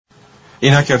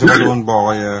اینا که ارتباطمون با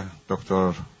آقای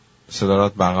دکتر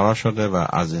صدارت برقرار شده و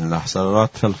از این لحظه به بعد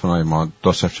تلفن‌های ما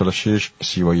 2046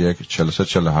 31 43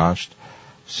 48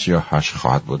 38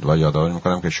 خواهد بود و یادآوری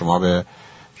میکنم که شما به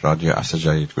رادیو اصل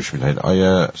جدید گوش میدهید.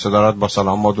 آقای صدارت، با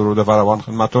سلام و درود فراوان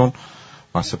خدمتون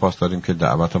و سپاس داریم که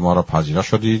دعوت ما را پذیرا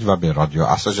شدید و به رادیو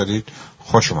اصل جدید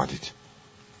خوش اومدید.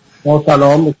 با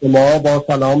سلام به شما، با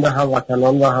سلام به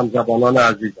هموطنان و همزبانان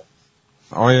عزیزم.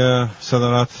 آقای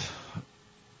صدارت،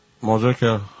 موضوعی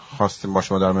که خواستیم با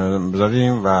شما در میان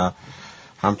بذاریم و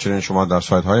همچنین شما در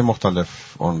سایت‌های مختلف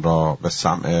اون را به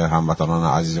سمع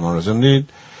هموطنان عزیزمان رسوندید،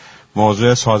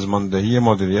 موضوع سازماندهی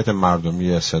مدیریت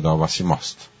مردمی صدا و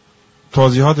سیماست.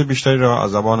 توضیحات بیشتری را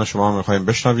از زبان شما می‌خوایم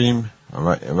بشنویم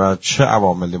و چه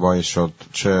عواملی باعث شد،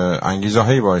 چه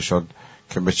انگیزه‌هایی باعث شد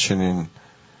که به چنین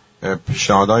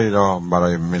پیشنهادایی را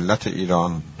برای ملت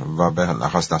ایران و به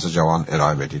خصوص نسل جوان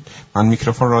ارائه بدید. من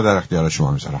میکروفون را در اختیار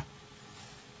شما می‌ذارم.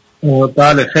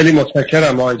 بله، خیلی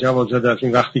متشکرم آقای جوادزاده از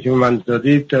این وقتی که من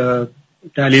دادید.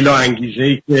 دلیل و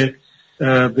انگیزه‌ای که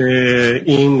به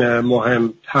این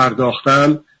مهم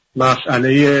پرداختم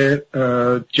مسئله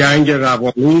جنگ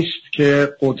روانی است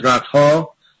که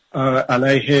قدرت‌ها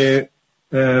علیه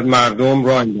مردم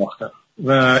را انداختن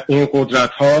و این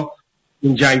قدرت‌ها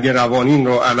این جنگ روانی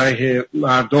رو علیه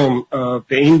مردم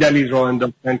به این دلیل را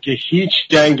انداختن که هیچ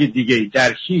جنگ دیگه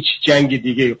در هیچ جنگ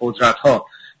دیگه قدرت‌ها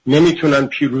نمیتونن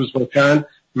پیروز باشن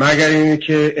مگر اینه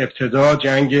که ابتدا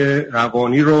جنگ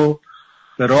روانی رو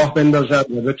به راه بندازن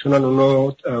و بتونن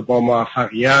اونو با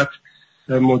موفقیت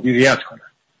مدیریت کنن.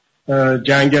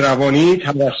 جنگ روانی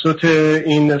توسط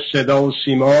این صدا و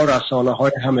سیما،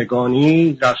 رسانه‌های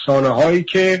همگانی، رسانه‌هایی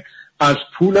که از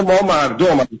پول ما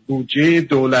مردم، از بودجه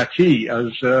دولتی،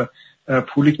 از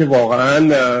پولی که واقعا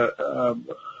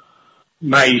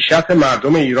معیشت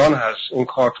مردم ایران هست، اون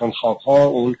کارتون خواب‌ها،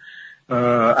 اون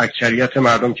اکثریت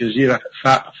مردم که زیر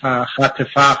خط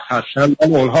فقر هستن،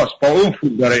 اونهاست، با اون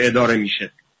پول داره اداره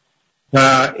میشه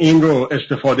و این رو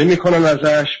استفاده میکنن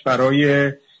ازش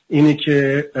برای اینی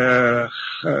که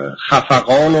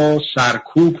خفقان و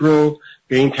سرکوب رو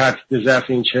به این ترتیب ظرف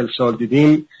این 40 سال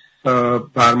دیدیم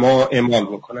بر ما اعمال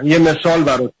بکنن. یه مثال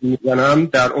براتون میزنم.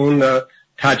 در اون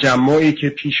تجمعی که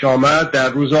پیش آمد در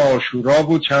روز عاشورا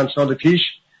بود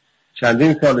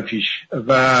چندین سال پیش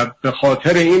و به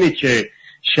خاطر اینی که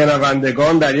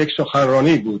شنوندگان در یک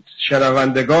سخنرانی بود،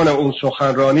 شنوندگان اون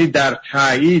سخنرانی در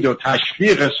تایید و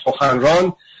تشویق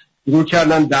سخنران شروع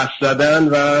کردن دست زدن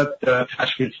و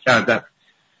تشویق کردن.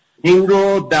 این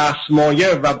رو دستمایه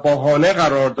و بهانه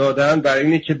قرار دادن برای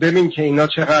اینی که ببین که اینا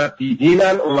چقدر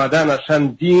بیدینن، اومدن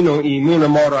اصلا دین و ایمون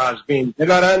ما رو از بین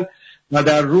ببرن و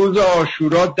در روز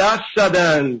عاشورا دست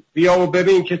زدن. بیا و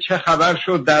ببین که چه خبر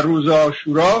شد. در روز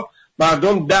عاشورا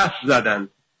مردم دست زدن،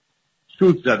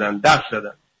 سود زدن، دست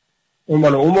زدن. اون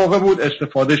موقع بود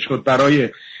استفاده شد برای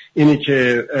اینی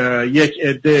که یک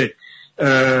عده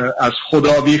از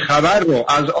خدا بی خبر رو،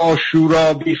 از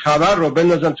عاشورا بی خبر رو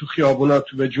بندازن تو خیابونا،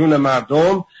 تو به جون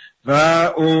مردم و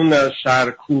اون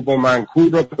سرکوب و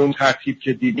منکوب رو به اون ترتیب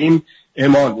که دیدیم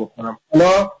اعمال بکنم.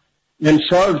 حالا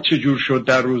امسال چجور شد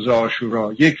در روز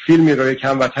عاشورا؟ یک فیلمی رو یک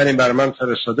هموطنی بر من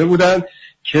فرستاده بودن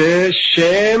که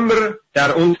شمر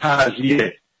در اون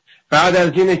تعزیه بعد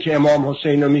از اینه که امام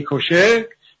حسین رو میکشه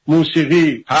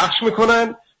موسیقی پخش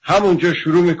میکنن، همونجا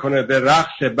شروع میکنه به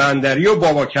رقص بندری و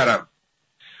بابا کرم.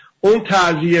 اون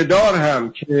تعزیه دار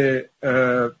هم که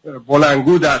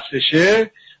بلنگو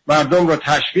دستشه مردم رو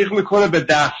تشویق میکنه به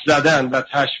دست زدن و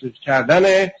تشویق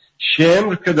کردن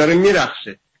شمر که داره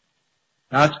میرقصه،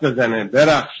 دست بزنه،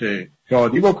 برقصه،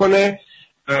 شادی بکنه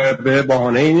به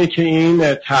بهانه اینه که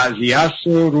این تعزیه است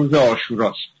و روز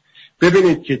عاشوراست.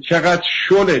 ببینید که چقدر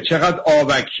شله، چقدر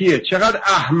آوکیه، چقدر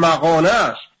احمقانه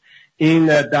است این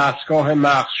دستگاه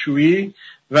مغزشویی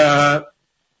و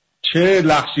چه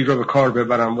لفظی رو به کار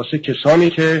ببرم واسه کسانی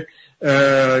که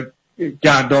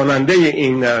گرداننده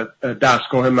این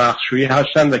دستگاه مغزشویی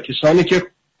هستن و کسانی که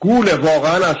گول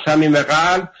واقعا از صمیم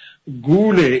قلب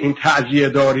گول این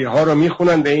تعزیه‌داری ها رو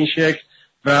میخونن به این شکل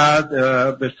و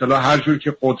به اصطلاح هر جور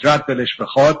که قدرت دلش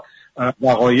بخواد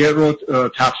وقایع رو،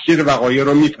 تفسیر وقایع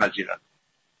رو میپذیرن.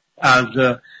 از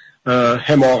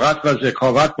حماقت و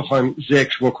ذکاوت بخوایم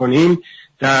ذکر بکنیم،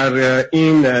 در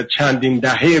این چندین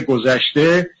دهه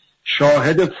گذشته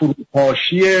شاهد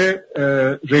فروپاشی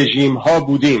رژیم ها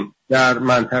بودیم در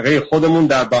منطقه خودمون،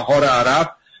 در بهار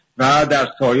عرب و در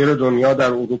سایر دنیا، در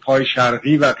اروپای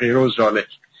شرقی و غیر و ذالک.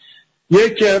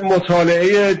 یک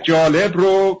مطالعه جالب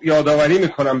رو یادآوری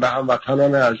میکنم به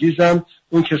هموطنان عزیزم،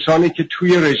 اون کسانی که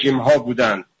توی رژیم ها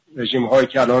بودن، رژیم هایی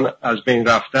که الان از بین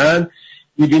رفتن،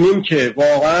 میبینیم که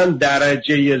واقعا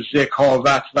درجه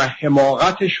ذکاوت و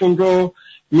حماقتشون رو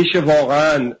میشه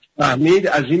واقعا فهمید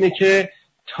از اینه که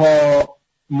تا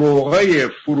موقع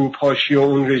فروپاشی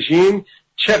اون رژیم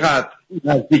چقدر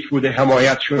نزدیک بوده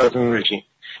حمایتشون از اون رژیم.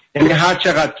 یعنی هر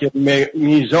چقدر که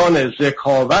میزان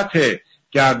ذکاوت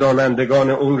گردانندگان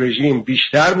اون رژیم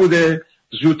بیشتر بوده،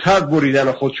 زودتر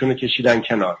بریدن خودشونو کشیدن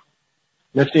کنار.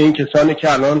 مثل این کسانی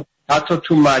که الان حتی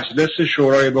تو مجلس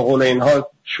شورا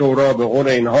به قول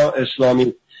اینها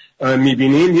اسلامی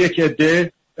میبینیم، یک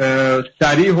عده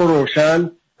صریح و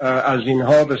روشن از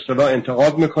اینها به اصطلاح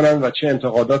انتقاد میکنن و چه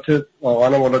انتقادات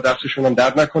واقعا والا دستشون هم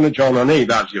درد نکنه، جانانه ای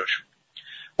بعضیاشون.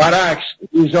 برعکس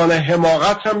میزان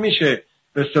حماقت هم میشه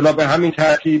به اصطلاح به همین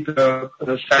ترتیب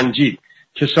سنجید.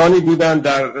 کسانی بودن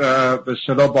در به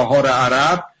اصطلاح بهار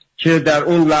عرب که در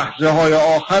اون لحظه های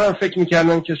آخر هم فکر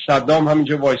میکردن که صدام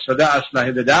همینجا وایساده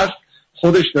اسلحه به دست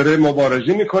خودش داره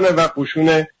مبارزه میکنه و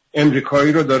قشون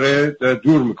امریکایی رو داره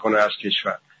دور میکنه از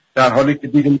کشور، در حالی که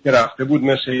دیدیم که رفته بود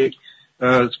مثل یک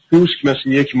پوسک، مثل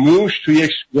یک موش تو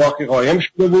یک سوراخی قایم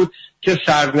شده بود که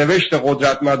سرنوشت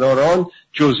قدرتمداران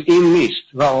جز این نیست.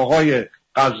 و آقای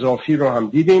قذافی رو هم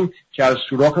دیدیم که از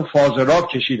سوراخ فاضلاب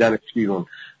کشیدنش بیرون.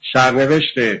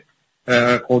 سرنوشت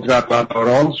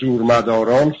قدرتمداران،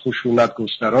 زورمداران، خشونت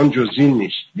گستران جز این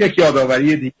نیست. یک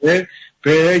یادآوری دیگه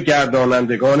به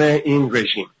گردانندگان این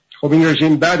رژیم. خب این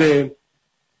رژیم بده.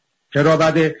 چرا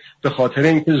بده؟ به خاطر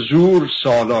اینکه زور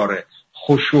سالاره،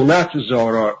 خشونت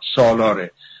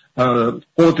سالاره،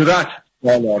 قدرت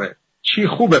سالاره. چی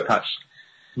خوبه پس؟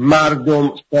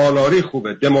 مردم سالاری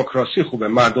خوبه، دموکراسی خوبه،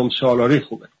 مردم سالاری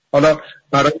خوبه. حالا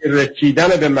برای رسیدن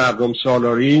به مردم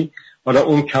سالاری، حالا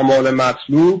اون کمال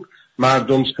مطلوب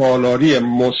مردم سالاری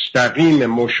مستقیم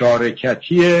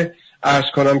مشارکتی، عرض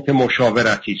کنم که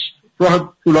مشاورتی است.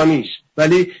 راه طولانی است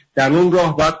ولی در اون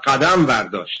راه باید قدم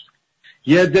برداشت.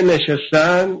 یه عده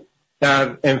نشستن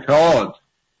در انفعال،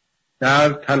 در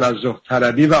تنزه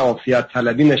طلبی و عافیت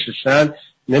طلبی نشستن،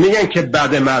 نمیگن که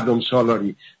بعد مردم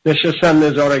سالاری، نشستن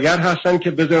نظارگر هستن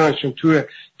که بذارنشون توی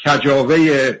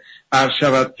کجاوه عرض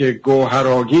شود که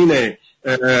گوهراگین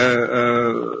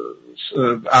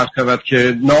عرض شود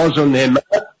که ناز و نعمت،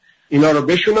 اینا رو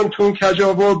بشونن تو اون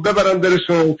کجاوه ببرن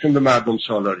برسوننشون به مردم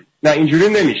سالاری. نه، اینجوری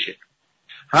نمیشه.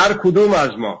 هر کدوم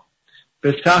از ما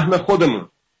به سهم خودمون،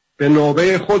 به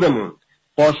نوبه خودمون،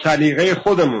 با سلیقه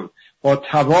خودمون، با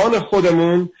توان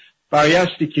خودمون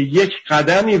بایستی که یک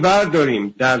قدمی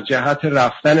برداریم در جهت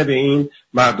رفتن به این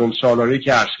مردم سالاری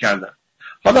که عرض کردم.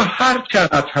 حالا هر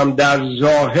چقدر هم در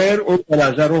ظاهر اون به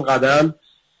نظر اون قدم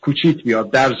کوچیک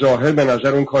بیاد، در ظاهر به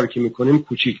نظر اون کاری که میکنیم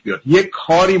کوچیک بیاد، یک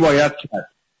کاری باید کرد.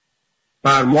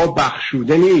 بر ما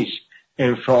بخشوده نیست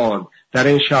انفعال در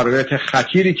این شرایط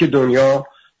خطیری که دنیا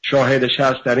شاهدش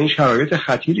هست، در این شرایط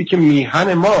خطیری که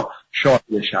میهن ما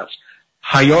شاهدش هست.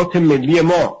 حیات ملی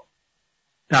ما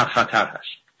در خطر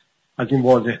هست. از این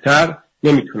واضح‌تر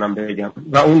نمیتونم بگم.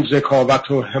 و اون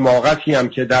ذکاوت و حماقتی هم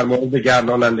که در مورد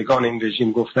گردانندگان این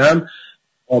رژیم گفتم،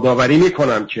 یادآوری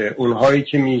میکنم که اونهایی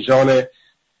که میزان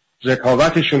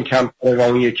ذکاوتشون کمتره و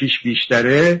اون یکیش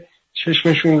بیشتره،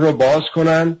 چشمشون رو باز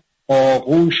کنن،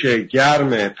 آغوش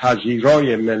گرم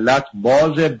پذیرای ملت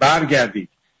باز، برگردید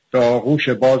به آغوش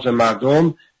باز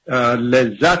مردم،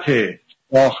 لذت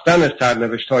ساختن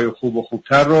سرنوشت‌های خوب و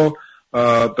خوبتر رو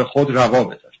به خود روا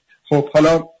بدارید. خب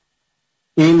حالا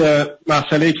این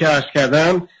مسئله‌ای که عرض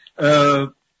کردم،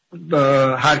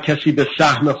 هر کسی به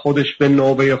سهم خودش، به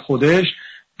نوبه خودش،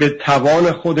 به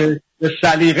توان خودش، به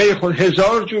سلیقه خود،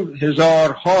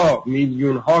 هزارها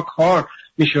میلیونها کار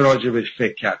میشه راجبش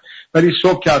فکر کرد. ولی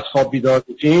صبح که از خواب بیدار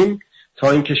میشیم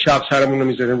تا اینکه شب سرمون رو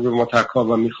میذاریم روی متکا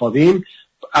و میخوابیم،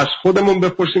 از خودمون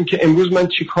بپرسیم که امروز من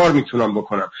چی کار میتونم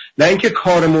بکنم. نه اینکه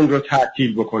کارمون رو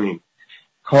تعطیل بکنیم،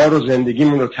 کار و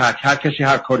زندگیمون رو هر کسی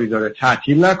هر کاری داره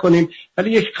تعطیل نکنیم،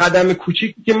 ولی یک قدم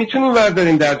کوچیکی که میتونیم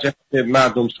برداریم در جهت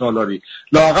مردم سالاری،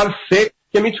 لااقل فکر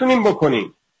که میتونیم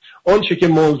بکنیم. اون چه که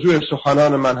موضوع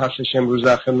سخنان من هستش امروز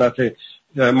در خدمت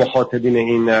مخاطبین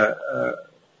این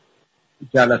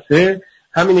جلسه،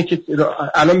 همینه که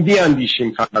الان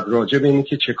بیاندیشیم فقط راجع به اینه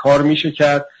که چه کار میشه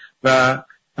کرد و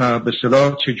به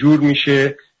اصطلاح چه جور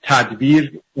میشه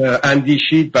تدبیر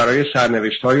اندیشید برای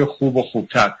سرنوشت‌های خوب و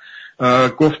خوبتر.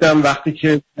 گفتم وقتی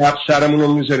که سرمون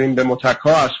رو میذاریم به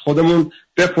متکا، از خودمون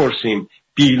بپرسیم،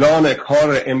 بیلان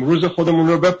کار امروز خودمون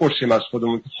رو بپرسیم از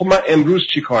خودمون. خب من امروز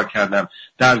چی کار کردم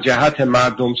در جهت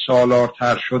مردم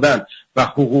سالارتر شدن و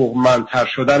حقوقمندتر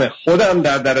شدن خودم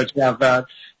در درجه اول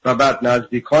و بعد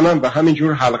نزدیکانم، و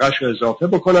همینجور حلقش رو اضافه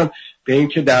بکنم به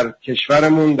اینکه در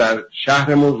کشورمون، در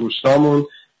شهرمون، روستامون،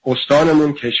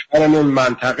 استانمون، کشورمون،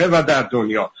 منطقه و در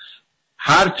دنیا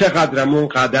هر چقدرمون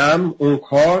قدم، اون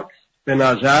کار به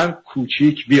نظر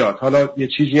کوچیک بیاد. حالا یه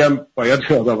چیزی هم باید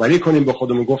یادآوری کنیم به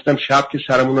خودمون. گفتم شب که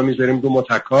سرمون رو میذاریم رو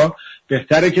متکا،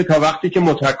 بهتره که تا وقتی که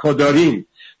متکا داریم،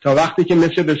 تا وقتی که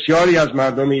مثل بسیاری از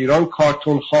مردم ایران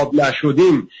کارتون خواب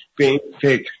نشدیم به این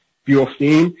فکر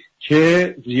بیفتیم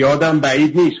که زیادم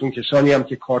بعید نیست اون کسانی هم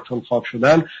که کارتون خواب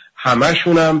شدن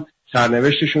همشون هم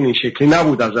سرنوشتشون این شکلی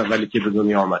نبود از اولی که به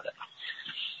دنیا آمدن.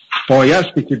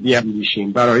 بایستی که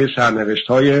بیاندیشیم برای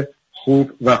سرنوشت‌های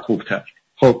خوب و خوبتر.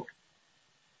 خب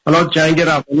حالا جنگ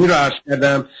روانی رو عرض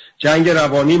کردم. جنگ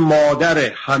روانی مادر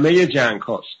همه جنگ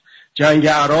هاست. جنگ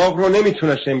عراق رو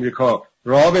نمیتونست امریکا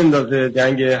راه بندازه،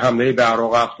 جنگ حمله به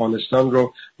عراق افغانستان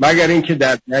رو، مگر اینکه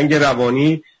در جنگ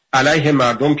روانی علیه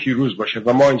مردم پیروز باشه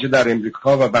و ما اینجا در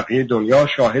امریکا و بقیه دنیا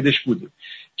شاهدش بودیم.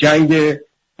 جنگ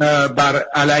بر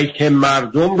علیه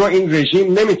مردم رو این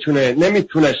رژیم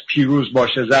نمیتونست پیروز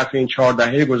باشه ظرف این 4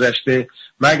 دهه گذشته،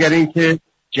 مگر اینکه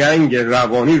جنگ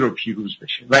روانی رو پیروز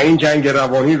بشه و این جنگ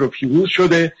روانی رو پیروز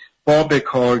شده با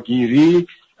بکارگیری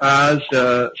از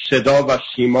صدا و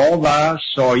سیما و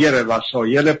سایر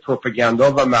وسایل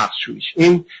پروپاگاندا و مغزشویش.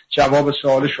 این جواب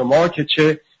سوال شما که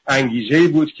چه انگیزه‌ای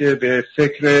بود که به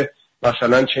فکر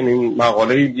مثلا چنین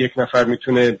مقاله یک نفر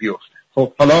میتونه بیفته.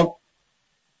 خب حالا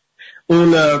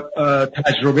اون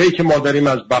تجربه‌ای که ما داریم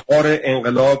از بهار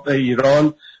انقلاب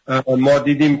ایران، ما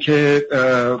دیدیم که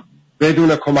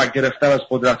بدون کمک گرفتن از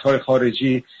قدرت‌های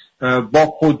خارجی، با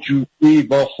خودجوشی،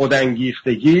 با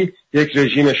خودانگیختگی، یک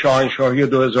رژیم شاهنشاهی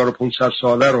 2500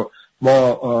 ساله رو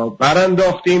ما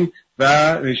برانداختیم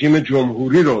و رژیم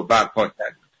جمهوری رو برپا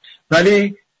کردیم.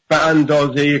 ولی به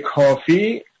اندازه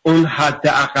کافی اون حد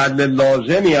اقل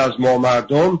لازمی از ما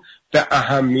مردم به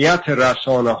اهمیت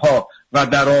رسانه ها و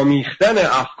درآمیختن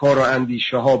افکار و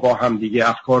اندیشه ها با همدیگه،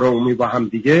 افکار عمومی با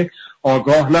همدیگه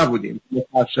آگاه نبودیم.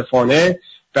 متاسفانه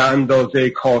به اندازه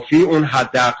کافی اون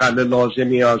حد اقل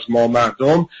لازمی از ما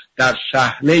مردم در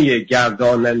صحنه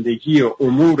گردانندگی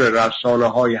امور رسانه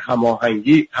های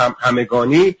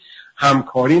همگانی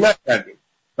همکاری نکردیم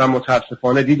و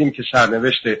متاسفانه دیدیم که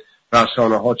سرنوشت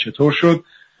رسانه ها چطور شد.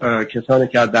 کسانی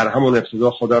که در همون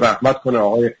ابتدا خدا رحمت کنه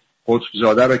آقای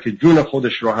قطبزاده را که جون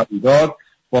خودش رو هم داد،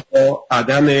 با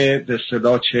عدم به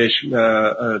اصطلاح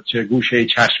چه گوشه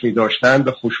چشمی داشتن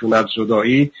به خشونت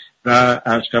زدایی و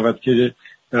عرض شود که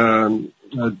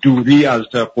دوری از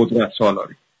قدرت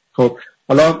سالاری. خب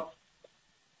حالا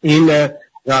این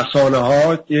رسانه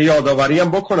ها، یه یادآوری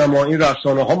هم بکنم، این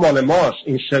رسانه ها مال ماست.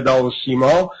 این صدا و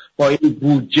سیما با این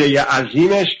بودجه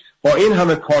عظیمش، با این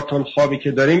همه کارتون خوابی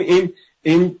که داریم،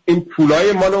 این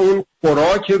پولای مال اون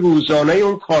خوراک روزانه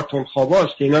اون کارتون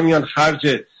خواباست که اینا میان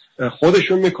خرج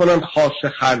خودشون میکنن،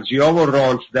 خاص خرجی ها و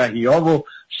رانت دهی ها و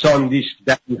ساندیس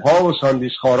دهی ها و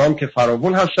ساندیس خارام که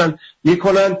فراوون هستن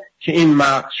میکنن که این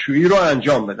مغزشویی رو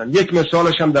انجام بدن. یک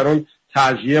مثالش هم در اون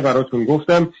تعزیه براتون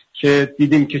گفتم که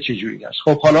دیدیم که چجوری است.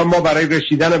 خب حالا ما برای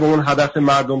رسیدن به اون هدف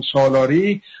مردم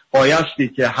سالاری بایستی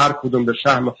که هر کدوم به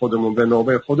سهم خودمون، به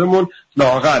نوبه خودمون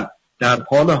لااقل در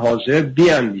حال حاضر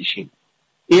بیاندیشیم.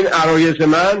 این عرایض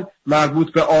من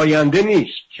مربوط به آینده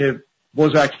نیست که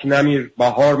بزک نمیر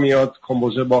بهار میاد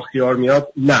کنبوزه با خیار میاد.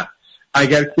 نه،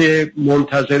 اگر که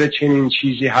منتظر چنین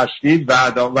چیزی هستید،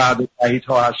 وعده تایید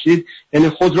ها هستید، یعنی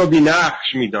خود را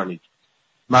بی‌نقش میدانید.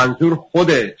 منظور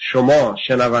خود شما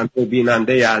شنونده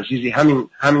بیننده عزیزی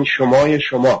همین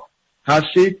شما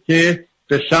هستید که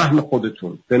به سهم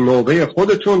خودتون، به نوبه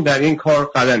خودتون در این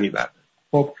کار قدم میبرید.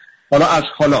 خب حالا از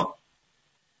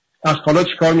حالا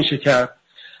چیکار میشه کرد؟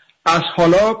 از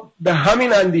حالا به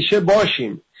همین اندیشه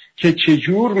باشیم که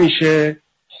چجور میشه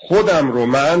خودم رو،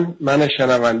 من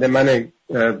شنونده، من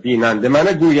بیننده، من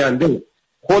گوینده،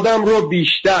 خودم رو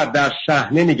بیشتر در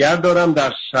صحنه نگه دارم،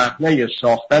 در صحنه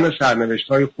ساختن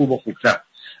سرنوشت‌های خوب و خوبتر.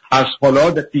 از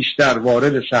حالا بیشتر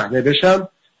وارد صحنه بشم،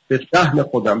 به سهم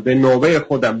خودم، به نوبه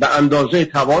خودم، به اندازه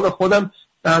توان خودم،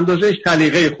 به اندازه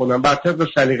سلیقه خودم، بر طبق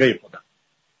سلیقه خودم.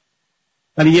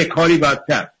 ولی یک کاری باید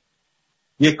کرد،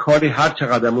 یک کاری هر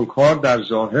چقدر اون کار در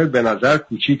ظاهر به نظر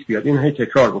کوچیک بیاد، این هی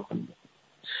تکرار بکنیم.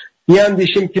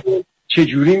 میاندیشیم که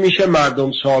چجوری میشه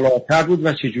مردم سالارتر بود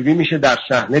و چجوری میشه در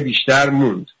صحنه بیشتر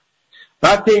موند.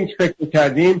 بعد که این فکر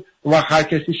کردیم و هر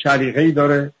کسی سلیقه‌ای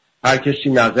داره، هر کسی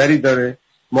نظری داره،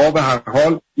 ما به هر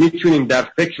حال میتونیم در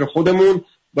فکر خودمون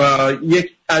با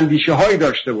یک اندیشه هایی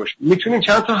داشته باشیم، میتونیم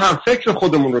چند تا هم فکر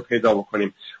خودمون رو پیدا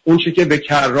بکنیم. اون چیزی که به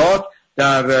کرات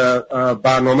در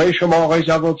برنامه شما آقای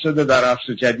جوادزاده در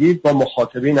عصر جدید با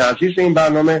مخاطبین عزیز این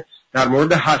برنامه در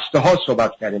مورد هسته ها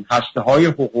صحبت کردیم. هسته های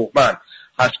حقوقمند،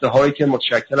 هسته هایی که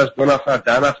متشکل از 2 نفر،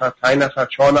 10 نفر، 5 نفر،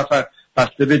 4 نفر،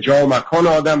 بسته به جا و مکان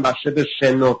آدم، بسته به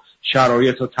سن و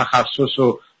شرایط و تخصص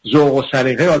و ذوق و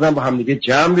سلیقه آدم با هم دیگه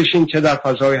جمع بشیم، چه در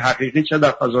فضای حقیقی چه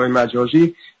در فضای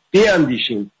مجازی.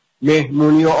 بیاندیشیم.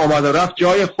 مهمونی و آمد و رفت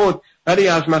جای خود، ولی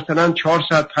از مثلا 4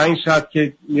 ساعت 5 ساعت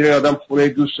که میره آدم خونه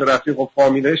دوست و رفیق و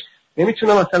فامیلش،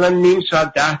 نمیتونه مثلا نیم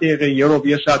ساعت 10 دقیقه یه رو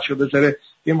 1 ساعت شو بذاره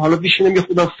بیم حالا بشینیم یه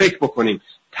خودم فکر بکنیم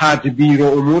تدبیر و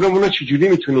امورمون رو چجوری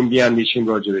میتونیم بیاندیشیم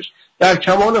راجبش در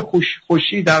کمال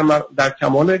خوشی، در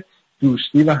کمال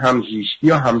دوستی و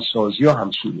همزیستی و همسازی و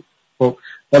همسویی. خب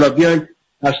حالا بیایم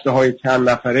هسته‌های چند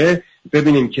نفره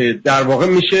ببینیم که در واقع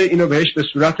میشه اینو بهش به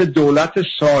صورت دولت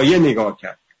سایه نگاه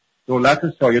کرد. دولت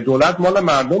سایه، دولت مال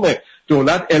مردمه،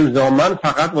 دولت الزاماً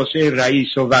فقط واسه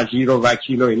رئیس و وزیر و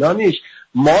وکیل و اینا نیست،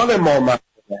 مال ما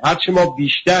مردمه. هرچی ما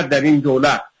بیشتر در این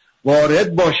دولت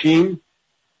وارد باشیم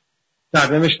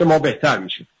سرنوشت ما بهتر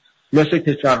میشه. مثل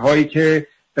کشورهایی که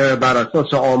بر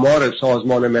اساس آمار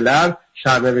سازمان ملل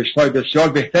سرنوشت‌های بسیار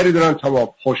بهتری دارن تا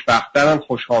ما، خوشبخت‌ترن،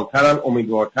 خوشحال‌ترن،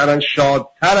 امیدوارترن،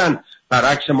 شادترن،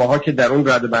 برعکس ماها که در اون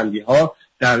ردبندی‌ها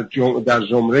در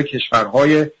زمره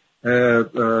کشورهای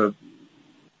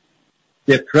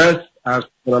دپرس از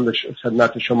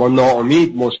خدمت شما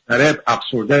ناامید، مضطرب،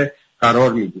 افسرده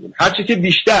قرار می‌گیریم. هرچی که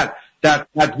بیشتر در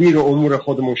تدبیر امور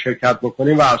خودمون شرکت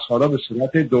بکنیم و از حالا به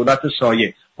صورت دولت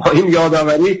سایه، با این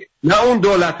یادآوری نه اون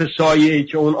دولت سایه‌ای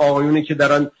که اون آقایونی که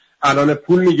دارن الان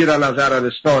پول میگیرن از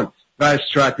عربستان و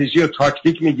استراتژی و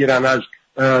تاکتیک میگیرن از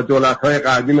دولت‌های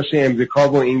غربی مثل امریکا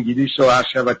و انگلیس و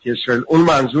عرب اسرائیل، اون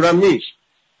منظورم نیست.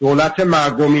 دولت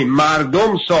مردمی،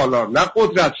 مردم سالار، نه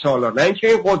قدرت سالار، نه اینکه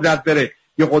این قدرت بره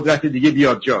یه قدرت دیگه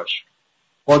بیاد جاش،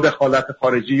 با دخالت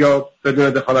خارجی یا بدون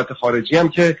دخالت خارجی هم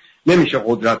که نمیشه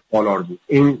قدرت سالار بود.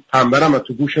 این پنبرم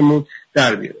تو گوشمون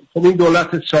در بیاره. خب این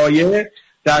دولت سایه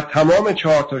در تمام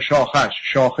 4 تا شاخش،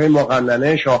 شاخه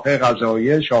مقننه، شاخه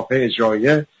قضاییه، شاخه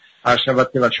اجراییه،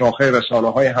 و شاخه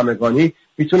رسانه‌های همگانی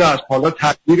میتونه از حالا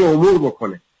تدبیر امور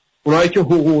بکنه. اونایی که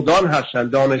حقوقدان هستن،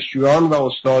 دانشجویان و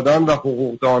استادان و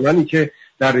حقوقدانانی که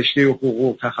در رشته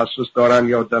حقوق تخصص دارن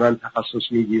یا دارن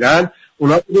تخصص میگیرن،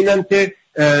 اونا ببینن که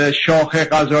شاخه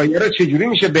قضاییه رو چجوری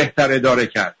میشه بهتر اداره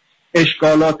کرد،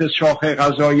 اشکالات شاخه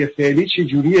قضایی فعلی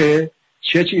چجوریه،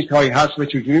 چه چیزهایی هست و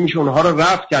چجوری میشه اونها رو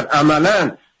رفع کرد.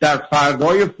 عملاً در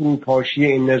فردای فروپاشی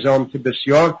این نظام که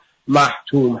بسیار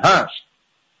محتوم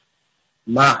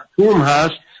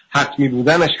هست، حتمی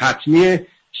بودنش حتمیه،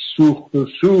 سوخت و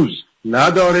سوز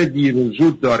نداره، دیر و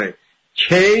زود داره.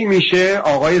 کی میشه؟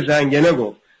 آقای زنگنه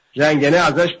گفت. زنگنه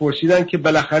ازش پرسیدن که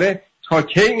بالاخره تا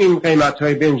کی این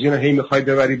قیمت‌های بنزین رو هی میخوای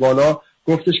ببری بالا؟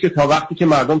 گفتش که تا وقتی که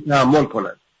مردم تحمل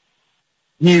کنن.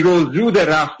 دیر و زود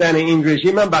رفتن این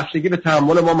رژیم هم بستگی به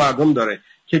تحمل ما مردم داره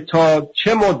که تا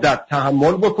چه مدت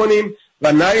تحمل بکنیم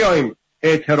و نیاییم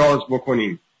اعتراض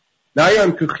بکنیم،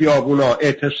 نیاییم تو خیابونا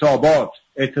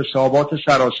اعتصابات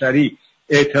سراسری،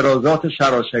 اعتراضات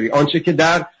سراسری. آنچه که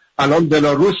در الان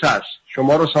بلاروس هست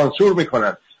شما رو سانسور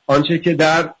میکنن، آنچه که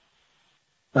در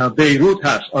بیروت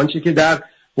هست، آنچه که در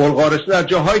بلغارستان، در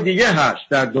جاهای دیگه هست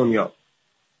در دنیا.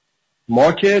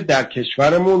 ما که در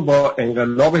کشورمون با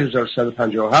انقلاب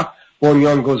 1357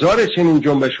 بنیانگذار چنین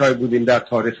جنبش‌های بودیم در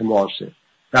تاریخ معاصر،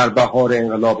 در بهار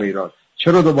انقلاب ایران،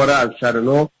 چرا دوباره از سر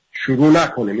نو شروع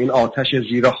نکنیم؟ این آتش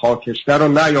زیر خاکستر رو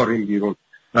نیاریم بیرون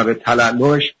و به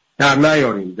تلالوش در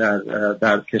نیاریم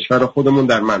در کشور خودمون،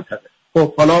 در منطقه.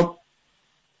 خب حالا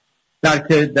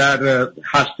در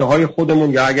هسته‌های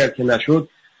خودمون، یا اگر که نشد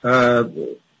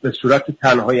به صورت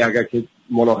تنهایی، اگر که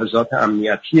ملاحظات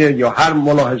امنیتیه یا هر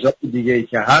ملاحظات دیگه‌ای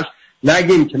که هست،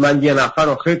 نگیم که من یه نفر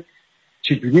آخه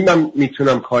چجوری من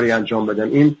میتونم کاری انجام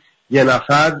بدم. این یه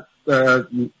نفر،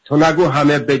 تو نگو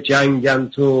همه به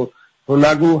جنگند، تو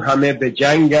نگو همه به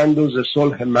جنگند و ز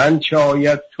صلح من چه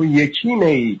آید، تو یکی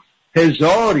نیی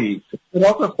هزاری،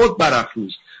 چراغ خود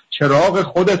برافروز، چراغ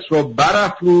خودت رو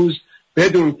برافروز،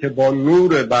 بدون که با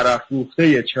نور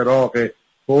برافروخته چراغ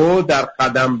تو در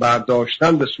قدم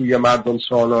برداشتن به سوی مردم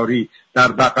سالاری، در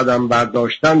قدم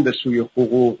برداشتن به سوی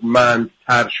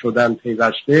حقوقمندتر شدن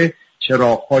پیوسته،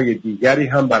 چراغ‌های دیگری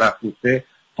هم برافروخته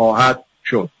خواهد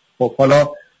شد. خب حالا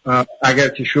اگر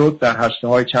که شد در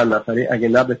هسته‌های چند نفری، اگر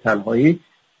نه به تنهایی،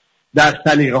 در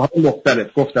سلیقه‌های مختلف،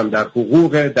 گفتم در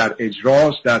حقوق، در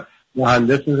اجراست، در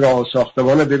مهندس راه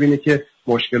ساختمان، ببینید که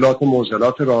مشکلات و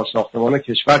معضلات راه ساختمان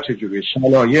کشور چجوریه،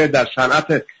 صنایع در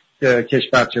صنعت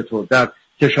کشور چطور، در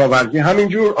کشاورزی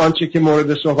همینجور، آنچه که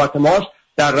مورد صحبت ماست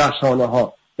در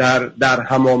رسانه‌ها، در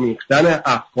همامیختن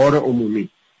افکار عمومی.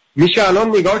 میشه الان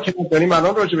نگاه که داریم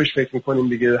الان راجبش فکر میکنیم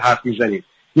دیگه، حرف میزنیم،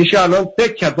 میشه الان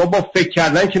فکر کرد. با فکر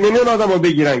کردن که نمیان آدمو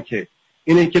بگیرن، که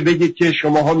اینه که بگید که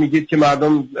شماها میگید که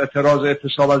مردم اعتراض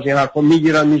اعتصاب از این حرفا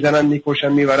میگیرن، میزنن،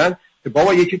 میکشن، میبرن، که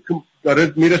بابا یکی تو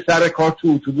داره میره سر کار، تو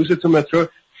اتوبوس، تو مترو،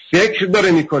 فکر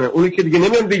داره میکنه، اونی که دیگه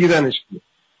نمیان بگیرنش.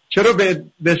 چرا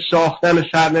به ساختن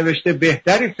سرنوشت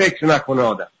بهتری فکر نکنه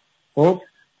آدم؟ خب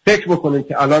فکر بکنید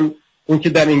که الان اون که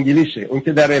در انگلیسه، اون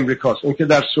که در امریکاست، اون که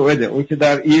در سوئده، اون که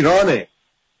در ایرانه،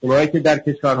 اونایی که در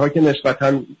کشورها که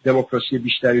نسبتاً دموکراسی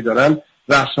بیشتری دارن،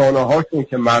 رسانه‌هاشون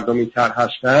که مردمی تر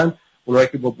هستن، اونایی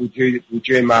که با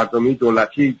بودجه مردمی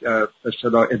دولتی به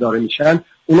اصطلاح اداره میشن،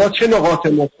 اونا چه نقاط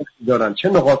مثبتی دارن، چه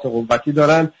نقاط قوتی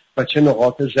دارن و چه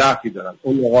نقاط ضعفی دارن.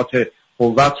 اون نقاط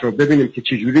قوت رو ببینیم که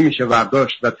چجوری میشه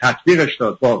برداشت و تطبیقش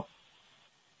داد با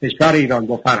کشور ایران،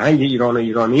 با فرهنگ ایران و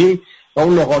ایرانی، و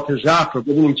اون نقاط ضعف رو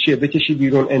ببینیم چیه، بکشی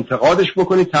بیرون، انتقادش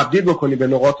بکنی، تبدیل بکنی به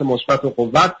نقاط مثبت و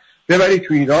قوت، ببری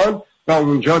تو ایران و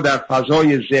اونجا در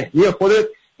فضای ذهنی خودت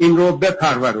این رو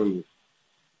بپرورونی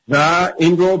و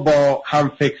این رو با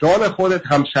همفکران خودت،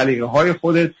 هم سلیقه‌های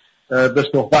خودت به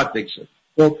صحبت بگذاری.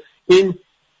 خب این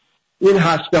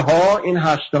هسته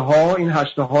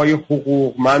های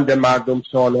حقوقمند مردم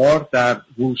سالار در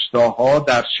روستاها،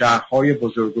 در شهرهای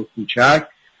بزرگ و کوچک،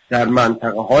 در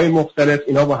منطقه های مختلف،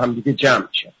 اینا با هم دیگه جمع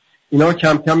میشن. اینا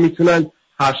کم کم میتونن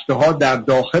هسته ها در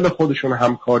داخل خودشون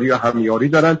همکاری و همیاری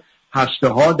دارن، هسته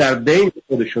ها در بین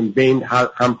خودشون، بین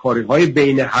همکاری های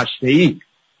بین هسته‌ای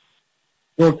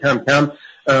رو کم کم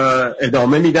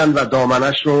ادامه میدن و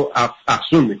دامنش رو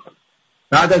افزون میکنن.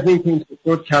 بعد از اینکه این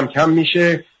شد، کم کم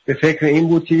میشه به فکر این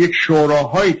بود که یک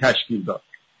شوراهایی تشکیل داد،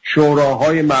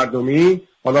 شوراهای مردمی.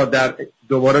 حالا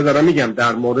دوباره دارم میگم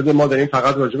در مورد ما داریم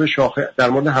فقط راجع به شاخه، در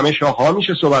مورد همه شاخه ها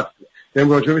میشه صحبت کنیم،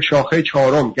 داریم راجع به شاخه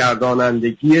 4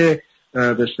 گردانندگی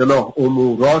به اصطلاح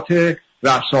امورات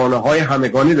رسانه‌های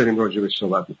همگانی داریم راجع به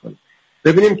صحبت میکنیم.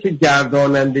 ببینیم که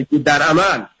گردانندگی در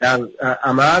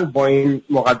عمل با این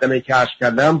مقدمه که عرض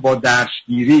کردم، با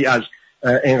درسگیری از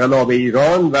انقلاب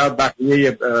ایران و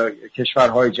بقیه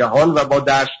کشورهای جهان و با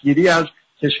درسگیری از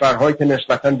کشورهایی که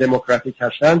نسبتاً دموکراتیک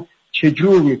هستند،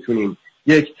 چجور میتونیم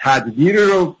یک تدبیر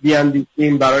رو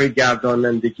بیاندیشیم برای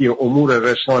گردانندگی امور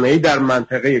رسانه‌ای در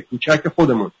منطقه کوچک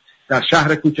خودمون، در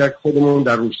شهر کوچک خودمون،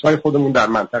 در روستای خودمون، در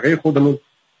منطقه خودمون،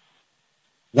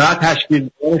 و تشکیل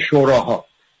دادن شوراها.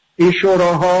 این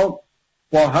شوراها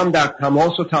با هم در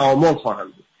تماس و تعامل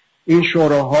خواهند بود. این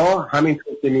شوراها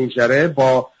همینطور که می‌گذره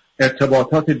با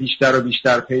ارتباطات بیشتر و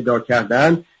بیشتر پیدا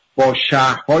کردن با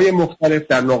شهرهای مختلف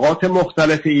در نقاط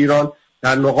مختلف ایران،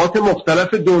 در نقاط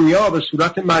مختلف دنیا به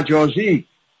صورت مجازی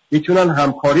میتونن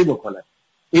همکاری بکنن.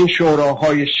 این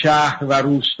شوراهای شهر و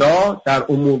روستا در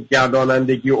امور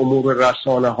گردانندگی امور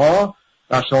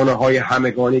رسانه‌های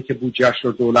همگانی که بودجه‌اش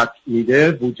رو دولت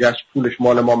میده، بودجه‌اش پولش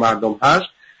مال ما مردم هست،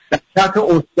 در سطح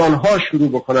استان‌ها شروع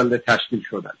بکنن به تشکیل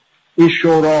شدن. این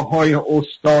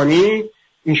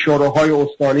شوراهای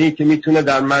استانی که میتونه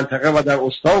در منطقه و در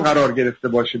استان قرار گرفته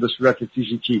باشه به صورت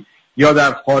فیزیکی یا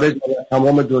در خارج و در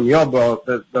تمام دنیا با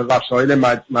وسایل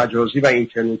مجازی و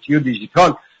اینترنتی و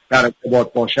دیجیتال در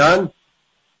ارتباط باشن،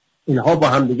 اینها با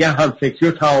هم دیگه هم فکری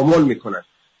و تعامل میکنن.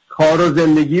 کار و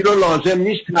زندگی رو لازم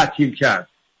نیست تعطیل کرد.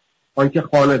 آنکه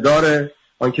خانه داره،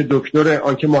 آنکه دکتره،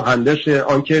 آنکه مهندسه،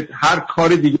 آنکه هر کار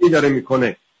دیگه‌ای داره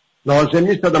میکنه، لازم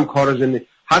نیست آدم کار و زندگی،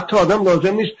 حتی آدم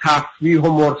لازم نیست تفریح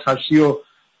و مرخصی و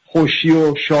خوشی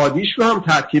و شادیش رو هم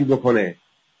تعطیل بکنه.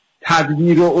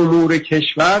 تدبیر و امور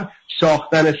کشور،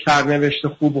 ساختن سرنوشت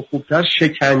خوب و خوبتر،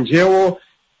 شکنجه و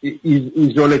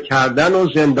ایزوله کردن و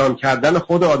زندان کردن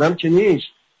خود آدم که نیست.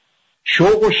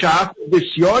 شوق و شعف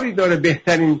بسیاری داره،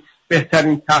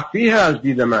 بهترین تفریح از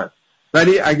دید من.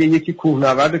 ولی اگه یکی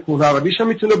کوهنوردیش هم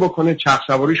میتونه بکنه، چرخ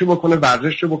سواریشو بکنه،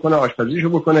 ورزششو بکنه، آشپزیشو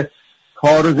بکنه،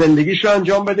 کار و زندگیشو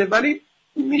انجام بده. ولی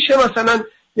میشه مثلا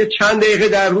یه چند دقیقه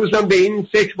در روزم به این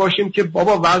فکر باشیم که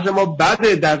بابا وضع ما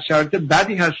بده، در شرایط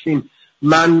بدی هستیم،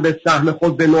 من به سهم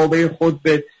خود، به نوبه خود،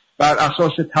 بر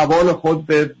اساس توان خود،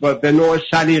 به نوع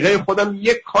سلیقه خودم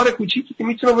یک کار کوچیکی که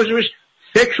میتونم راجبش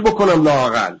فکر بکنم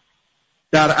لااقل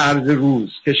در عرض روز،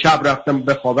 که شب رفتم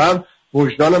بخوابم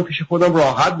وجدانم پیش خودم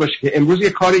راحت باشه که امروز یه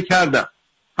کاری کردم،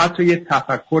 حتی یه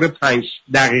تفکر 5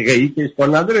 دقیقه‌ای که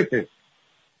اشکال نداره که.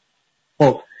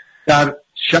 خب در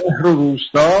شهر و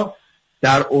روستا،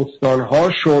 در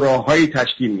استانها شوراهایی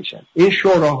تشکیل میشن. این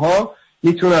شوراها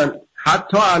میتونن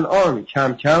حتی الان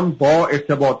کم کم با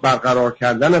ارتباط برقرار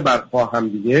کردن با هم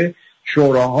دیگه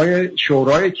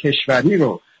شورای کشوری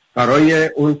رو برای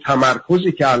اون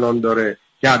تمرکزی که الان داره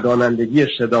گردانندگی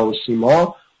صدا و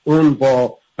سیما، اون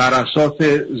بر اساس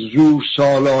زور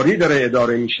سالاری داره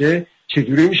اداره میشه،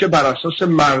 چجوری میشه بر اساس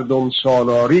مردم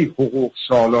سالاری، حقوق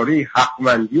سالاری،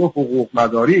 حقمندی و حقوق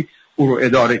مداری اون رو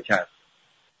اداره کرد.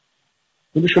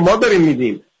 خود شما داریم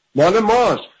میدیم، مال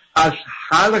ماست. از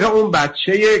حلق اون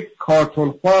بچه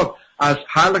کارتون خواب، از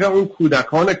حلق اون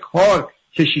کودکان کار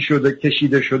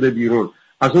کشیده شده بیرون،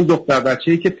 از اون دختر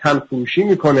بچه‌ای که تن فروشی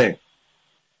میکنه،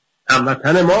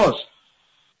 هموطن ماست.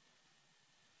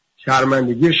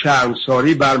 شرمندگی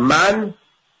شرمساری بر من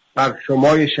بر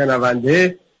شما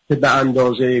شنونده که به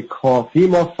اندازه کافی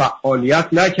ما فعالیت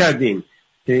نکردیم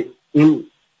که این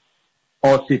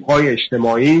آسیب‌های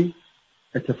اجتماعی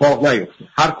اتفاق نیفته.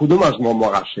 هر کدوم از ما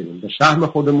مقصریم، به سهم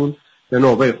خودمون، به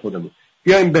نوبه خودمون.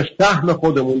 بیایم به سهم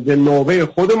خودمون، به نوبه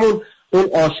خودمون اون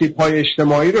آسیب‌های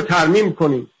اجتماعی رو ترمیم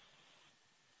کنیم.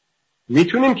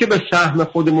 میتونیم که به سهم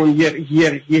خودمون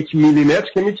یک میلیمتر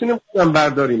که میتونیم خودم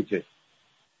برداریم که.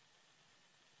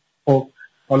 خب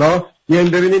حالا بیایم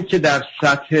ببینیم که در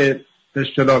سطح به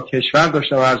اصطلاح کشور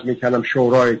داشتم عرض میکنم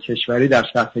شورای کشوری در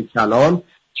سطح کلان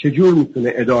چجور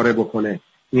میتونه اداره بکنه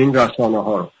این رسانه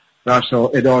ها رو.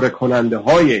 اداره کننده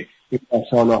های این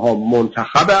رسانه ها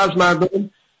منتخب از مردم،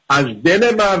 از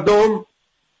دل مردم،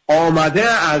 آمده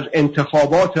از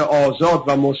انتخابات آزاد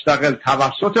و مستقل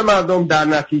توسط مردم، در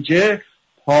نتیجه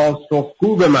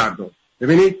پاسخگو به مردم.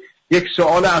 ببینید یک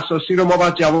سوال اساسی رو ما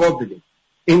باید جواب بدیم.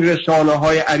 این رسانه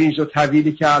های عریض و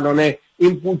طویلی که الان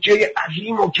این بودجه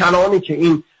عظیم و کلانی که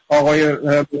این آقای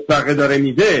مطلقه داره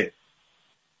میده،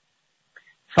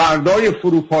 فردای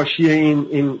فروپاشی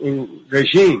این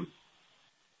رژیم،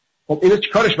 خب اینو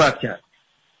چیکارش باید کرد؟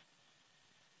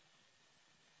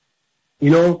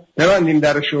 اینو ببندیم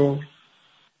درشو،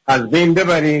 از بین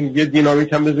ببریم، یه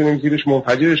دینامیت هم بزنیم زیرش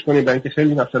منفجرش کنیم، برای اینکه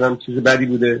خیلی مثلا چیز بدی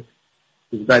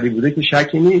بوده که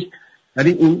شکی نیست،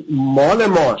 ولی این مال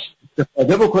ماست،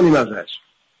 استفاده بکنیم ازش.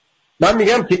 من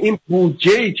میگم که این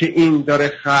بودجه‌ای که این داره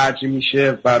خرج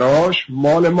میشه براش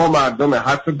مال ما مردمه.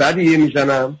 حرف بدیه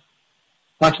میزنم،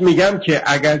 پس میگم که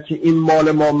اگر که این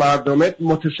مال ما مردمه،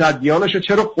 متصدیانشو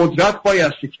چرا قدرت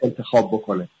بایستی که انتخاب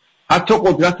بکنه؟ حتی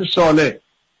قدرت صالح،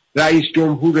 رئیس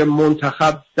جمهور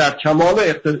منتخب در کمال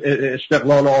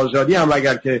استقلال و آزادی هم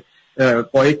اگر که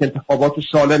با یک انتخابات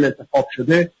سالم انتخاب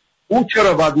شده، او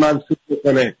چرا باید منصوب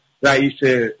بکنه رئیس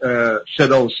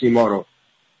صدا و سیما رو؟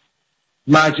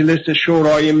 مجلس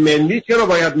شورای ملی چرا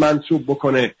باید منصوب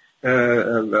بکنه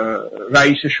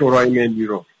رئیس شورای ملی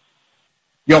رو؟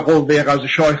 یا قوه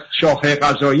شاخه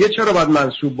قضاییه چرا باید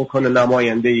منصوب بکنه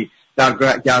نماینده‌ای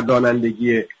در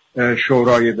گردانندگی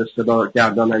شورای به اصطلاح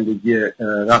گردانندگی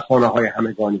رسانه‌های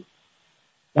همگانی؟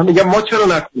 من میگم ما چرا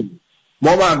نکنیم؟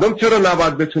 ما مردم چرا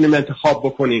نباید بتونیم انتخاب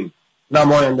بکنیم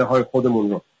نماینده های خودمون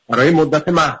رو برای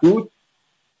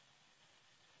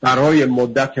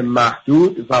مدت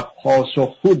محدود و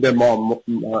پاسخگو به ما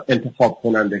انتخاب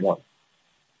کنندگان؟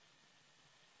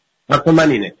 حتی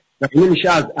من اینه و اینو میشه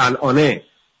از الانه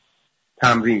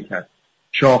تمرین کرد.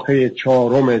 شاخه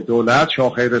چهارم دولت،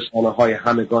 شاخه رسانه‌های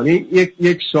همگانی،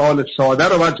 یک سوال ساده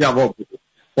رو باید جواب بده.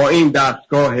 با این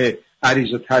دستگاه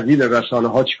عریض و طویل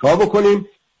رسانه‌ها چیکار بکنیم؟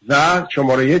 و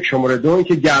شماره یک، شماره دو،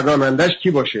 که گردانندش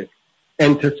کی باشه؟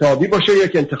 انتصابی باشه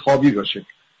یک انتخابی باشه؟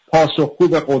 پاسخگو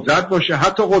به قدرت باشه،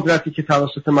 حتی قدرتی که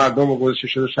توسط مردم گذاشته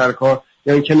شده سر کار،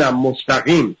 یا اینکه نه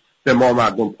مستقیم به ما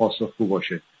مردم پاسخگو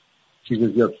باشه.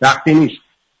 چیز زیاد سختی نیست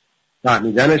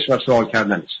فهمیدنش و سوال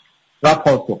کردنش و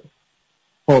پاسخ.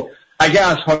 خب اگه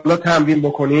از حالا تمرین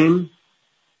بکنیم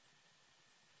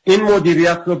این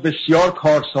مدیریت رو بسیار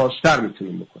کارسازتر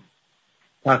میتونیم بکنیم.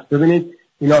 پس ببینید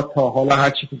اینا تا حالا هر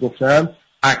چی که گفتم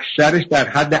اکثرش در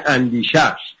حد اندیشه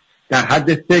است، در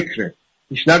حد فکره.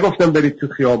 هیچ نگفتم برید تو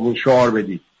خیابون شعار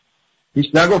بدید،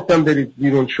 هیچ نگفتم برید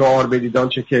بیرون شعار بدید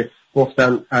آنچه که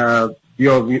گفتن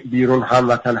بیا بیرون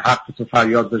هموطن حق تو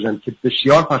فریاد بزن که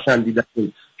بسیار پسندیده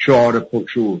شعار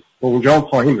پرشور و اونجا هم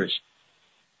خواهیم رسید.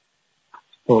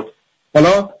 خب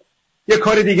حالا یه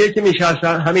کار دیگه که میشه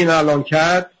همین الان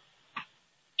کرد،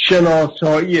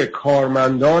 شناسایی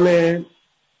کارمندان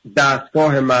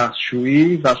دستگاه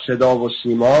مخشویی و صدا و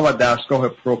سیما و دستگاه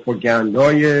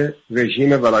پروپاگاندای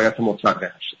رژیم ولایت مطلقه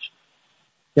هستش.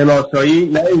 شناسایی،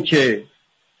 نه اینکه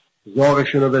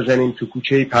زاغشون رو بزنیم تو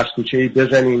کوچه‌ای پس کوچه‌ای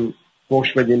بزنیم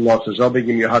فحش بدیم ناسزا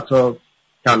بگیم یا حتی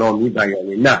کلامی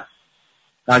بیانی، نه.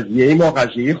 قضیه ما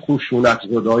قضیه خشونت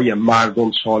زدایی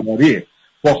مردم سالاریه.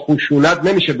 با خشونت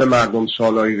نمیشه به مردم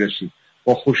سالاری رسید،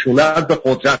 با خشونت به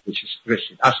قدرت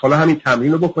رسید. از حالا همین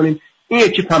تمرین رو بکنیم، این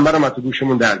یکی پنبه رو ما تو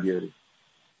گوشمون در بیاریم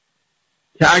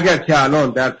که اگر که الان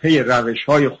در پی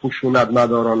روش‌های خشونت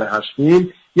مدارانه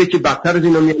هستیم، یکی بدتر از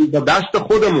اینو میاریم با دست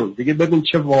خودمون. دیگه ببین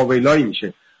چه واویلایی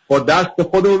میشه، با دست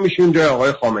خودمون میشیم جای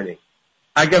آقای خامنه‌ای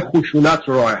اگر خشونت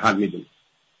رو راه حل میدونیم.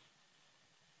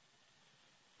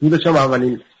 این بچم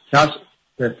اولین کس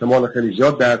به احتمال خیلی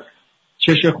زیاد در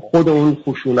چش خود اون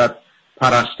خشونت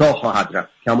پرستا خواهد رفت،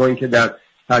 کما اینکه در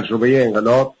تجربه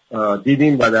انقلاب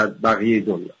دیدیم و در بقیه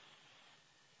دنیا.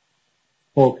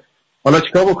 خب حالا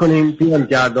چیکار بکنیم؟ بیان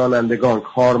گردانندگان،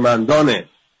 کارمندان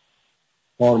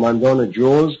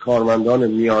جز، کارمندان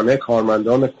میانه،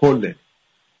 کارمندان کل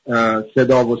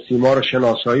صدا و سیما رو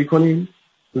شناسایی کنیم،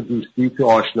 تو دوستی، تو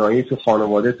آشنایی، تو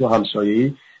خانواده، تو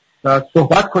همسایگی، و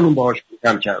صحبت کنیم باهاش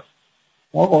کم کم.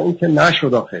 آقا این که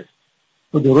نشد آخه.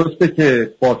 تو درسته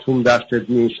که باتوم دستت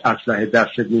نیست، اسلحه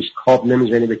دستت نیست، کاب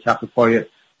نمیزنی به کف پای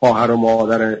خواهر و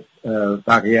مادر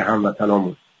بقیه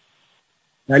هموطنامون،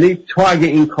 ولی تو اگه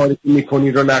این کاری که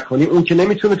میکنی رو نکنی، اون که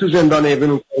نمیتونه تو زندان ایون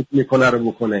اون کاری که میکنه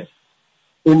رو بکنه.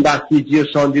 اون بسیجی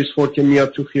ساندیس خور که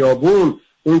میاد تو خیابون،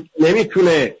 اون که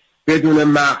نمیتونه بدون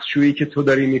مغزشویی که تو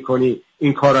داری میکنی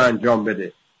این کار رو انجام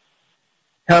بده.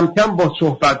 کم کم با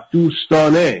صحبت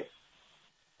دوستانه،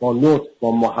 با لطف،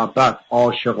 با محبت،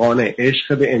 عاشقانه،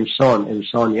 عشق به انسان،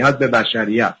 انسانیت به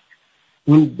بشریت،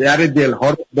 این در دلها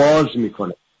رو باز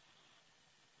میکنه.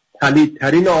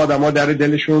 پلیدترین آدم ها در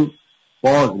دلشون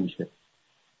باز میشه.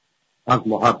 از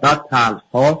محبت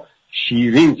تلخها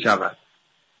شیرین شود،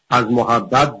 از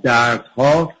محبت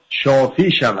دردها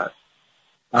شافی شود،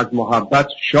 از محبت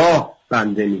شاه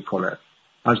بنده میکند،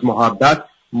 از محبت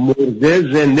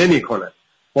مرده زنده میکند.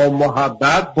 با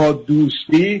محبت، با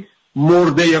دوستی،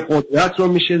 مرده قدرت رو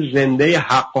میشه زنده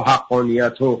حق و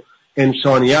حقانیت و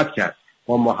انسانیت کرد.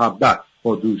 با محبت،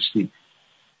 با دوستی.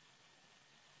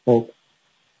 خب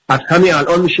از همین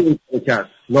الان میشه این کار کرد.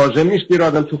 لازم نیست بیر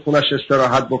آدم تو خونش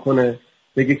استراحت بکنه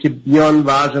بگه که بیان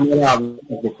وضع ما رو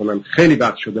عوض بکنن، خیلی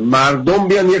بد شده، مردم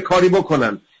بیان یه کاری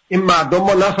بکنن. این مردم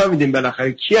ما نفهمیدیم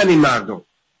بالاخره کی ان این مردم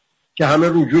که همه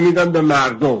رجوع میدن به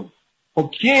مردم.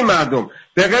 خب کی این مردم؟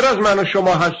 به غیر از من و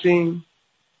شما هستیم؟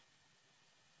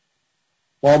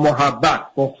 با محبت،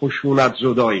 با خشونت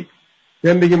زدایی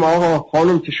بیان بگیم آقا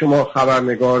خانم که شما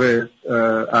خبرنگار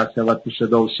ارتباط تو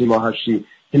صدا و سیما هستی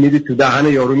که میدی تو دهن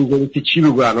یارو میذاری که چی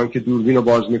بگو، الان که دوربین رو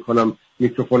باز میکنم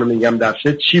میکروفون رو میگم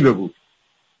درست چی بگو.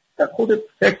 خودت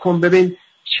فکر کن ببین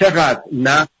چقدر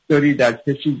نقص داری در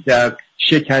کسی، در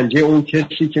شکنجه اون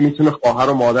کسی که میتونه خواهر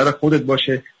و مادر خودت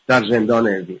باشه در زندان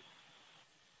اوین.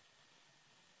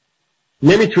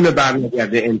 نمیتونه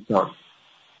برنگرده انسان.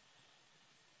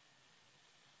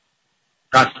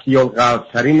 قصدی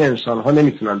القلب‌ترین انسان ها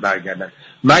نمیتونن برگردن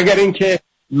مگر اینکه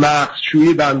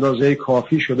مغزشویی به اندازه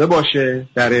کافی شده باشه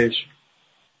درش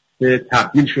که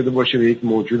تبدیل شده باشه به یک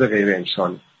موجود غیر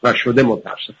انسانی و شده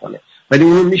متاسفانه، ولی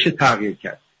اونو میشه تغییر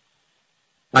کرد.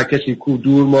 هر کسی کو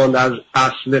دور ماند از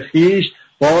اصل خیش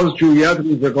باز جوید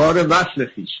روزگار وصل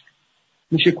خیش.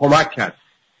 میشه کمک کرد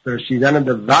به رسیدن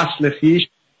به وصل خیش،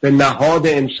 به نهاد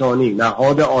انسانی،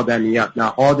 نهاد آدمیت،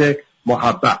 نهاد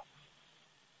محبت.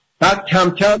 بعد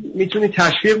کم کم میتونی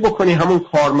تشویق بکنی همون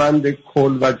کارمند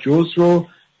کل و جز رو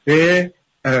به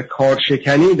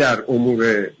کارشکنی در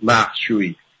امور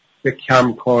مغزشویی، به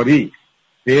کمکاری،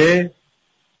 به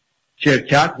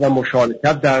شرکت و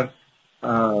مشارکت در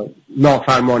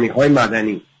نافرمانی های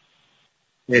مدنی.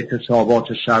 اعتصابات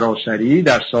سراسری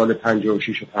در سال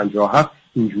 56 و 57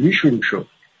 اینجوری شروع شد،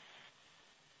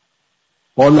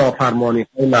 با نافرمانی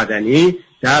های مدنی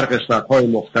در قسمت های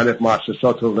مختلف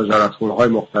مؤسسات و وزارتخانه های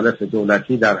مختلف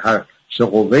دولتی در هر سه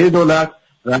قوه دولت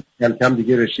و کم کم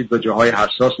دیگه رسید به جاهای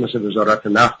حساس مثل وزارت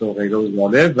نفت و غیره و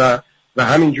ذالک و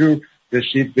همینجور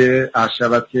رسید به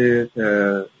عرشبت که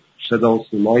صدا و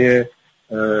سیمای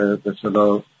به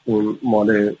صدا اون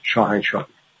مال شاهنشاه.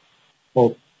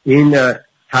 خب این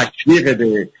تشویق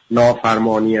به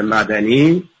نافرمانی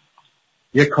مدنی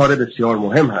یک کار بسیار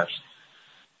مهم هست.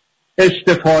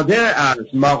 استفاده از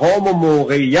مقام و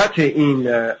موقعیت این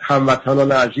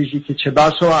هموطنان عزیزی که چه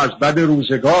بسا از بد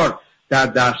روزگار در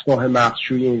دستگاه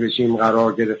مغزشویی این رژیم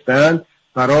قرار گرفتن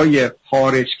برای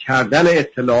خارج کردن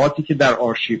اطلاعاتی که در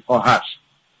آرشیو ها هست.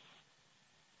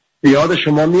 به یاد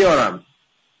شما میارم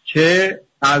که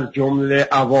از جمله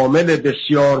عوامل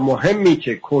بسیار مهمی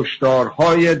که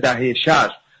کشتارهای دهه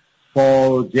 60،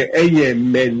 فاجعه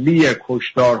ملی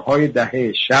کشتارهای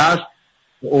دهه 60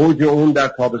 اوج اون در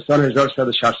تابستان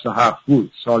 1167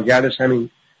 بود، سالگردش همین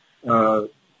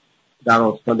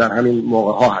در همین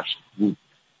موقع ها هست بود.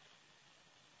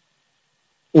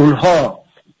 اونها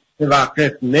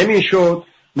توقف نمیشد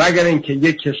مگر اینکه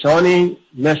یک کسانی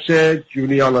مثل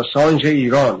جولیان آسانژ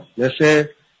ایران، مثل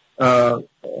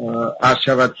عرض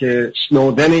شود که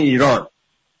سنودن ایران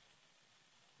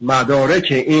مدارک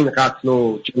این قتل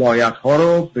و جنایت ها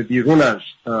رو به بیرون از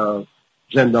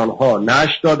زندان ها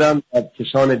نشر دادن و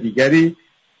کسان دیگری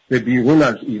به بیرون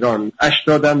از ایران نشر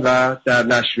دادن و در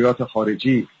نشریات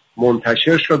خارجی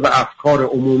منتشر شد و افکار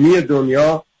عمومی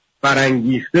دنیا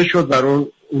برانگیخته شد و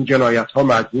اون جنایت ها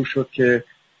مجبور شد که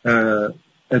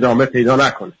ادامه پیدا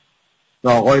نکنه. و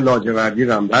آقای لاجوردی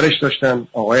رو هم برش داشتن.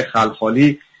 آقای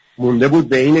خلخالی مونده بود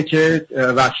به اینه که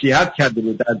وصیت کرده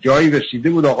بود، در جایی رسیده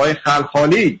بود آقای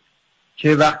خلخالی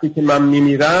که وقتی که من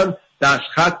میمیرم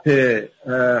دستخط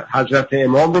حضرت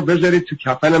امام رو بذارید تو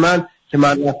کفن من که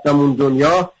من رفتم اون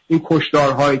دنیا این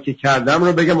کشتارهایی که کردم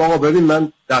رو بگم آقا ببین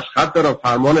من دستخط دارم،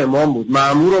 فرمان امام بود،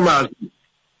 مأمور و معزول.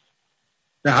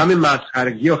 به همین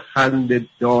مسخرگی و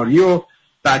خنده‌داری و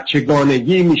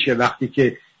بچگانگی میشه وقتی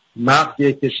که مغز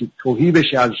کسی تهی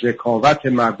بشه از ذکاوت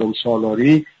مردم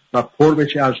سالاری و پر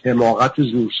بشه از حماقت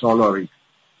زور سالاری.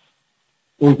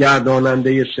 اون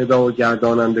گرداننده صدا و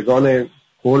گردانندگان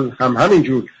کل هم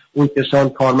همینجور، اون کسان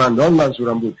کارمندان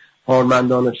منظورم بود،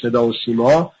 کارمندان صدا و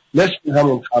سیما مثل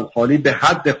همون خلخالی به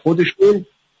حد خودشون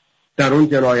در اون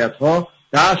جنایت ها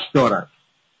دست دارن،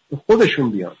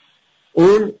 خودشون بیان.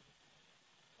 اون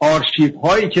آرشیو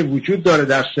هایی که وجود داره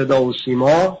در صدا و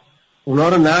سیما اونا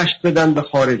رو نشر بدن به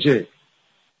خارجه،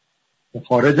 به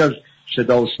خارج از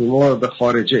صدا و سیما، به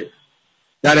خارجه،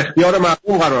 در اختیار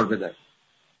مردم قرار بدن.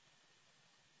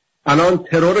 الان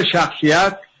ترور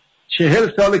شخصیت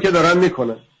 40 ساله که دارن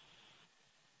میکنن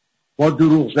با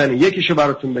دروغ زنی. یکیشو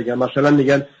براتون بگم، مثلا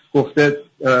میگن گفته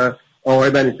آقای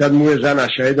بنی‌صدر موی زن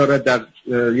اشعه داره، در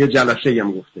یه جلسه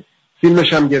هم گفته،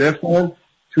 فیلمش هم گرفتن،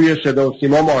 توی صدا و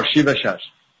سیما آرشیوش هست.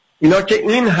 اینا که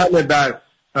این همه بر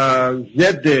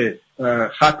ضد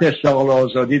خط استقلال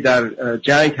آزادی در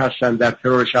جنگ هستن، در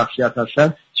ترور شخصیت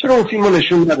هستن، چرا اون فیلمو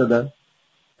نشون ندادن؟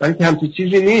 برای که همچین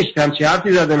چیزی نیست، همچین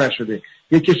حرفی زده نشده.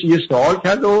 یه کسی یه سوال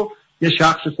کرد و یه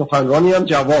شخص سخنرانی هم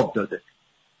جواب داده.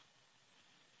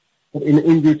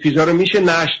 این چیزا رو میشه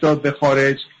نشر داد به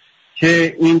خارج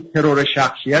که این ترور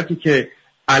شخصیتی که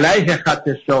علیه خط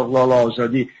استقلال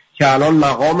آزادی که الان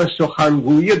مقام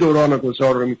سخنگویی دوران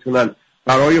گذار رو میتونن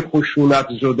برای خشونت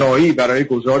زدایی، برای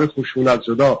گذار خشونت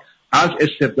زدا از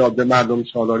استبداد به مردم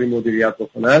سالاری مدیریت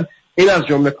بکنن، این از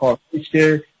جمله کارهایی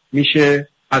که میشه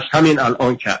از همین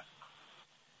الان کرد.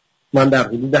 من در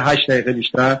حدود 8 دقیقه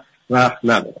بیشتر وقت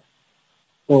ندارم.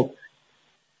 خب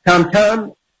کم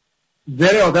کم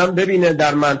بره آدم ببینه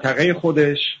در منطقه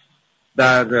خودش،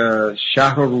 در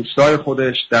شهر و روستای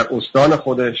خودش، در استان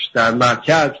خودش، در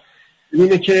مرکز،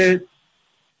 ببینه که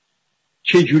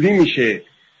چجوری میشه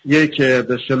یک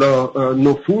به اصطلاح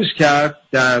نفوذ کرد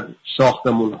در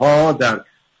ساختمان‌ها، در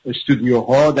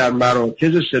استودیوها، در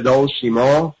مراکز صدا و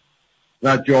سیما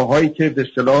و جاهایی که به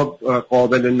اصطلاح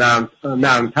قابل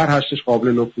نرمتر هستش، قابل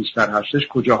نفوذتر هستش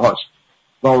کجا هست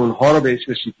و اونها رو بهش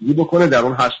رسیدگی بکنه، در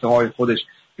اون هسته‌های خودش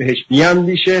بهش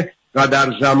بیاندیشه و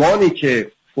در زمانی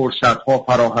که فرصت‌ها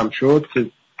فراهم شد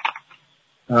که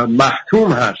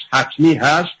محتوم هست، حتمی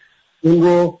هست، اون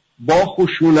رو با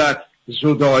خشونت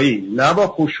زدایی، نه با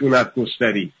خشونت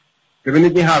گستری.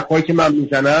 ببینید این حرفایی که من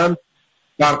میزنم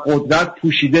در قدرت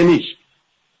پوشیده نیست.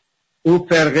 اون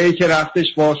فرقه‌ای که رفتش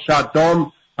با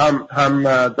صدام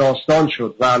هم داستان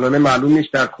شد و الان معلوم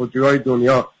نیست در کجای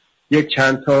دنیا یک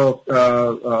چند تا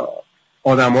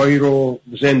آدمایی رو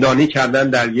زندانی کردن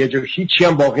در یه جا، هیچی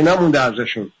هم باقی نمونده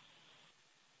ازشون.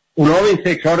 اونا این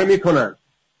تکرار میکنن.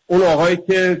 اون آقایی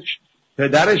که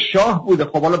پدر شاه بوده،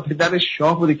 خب حالا پدر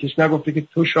شاه بوده، کسی نگفته که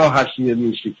تو شاه هستی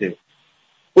نیستی که.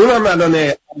 اونم الان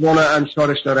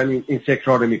انصارش دارن این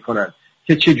تکرار میکنن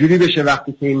که چجوری بشه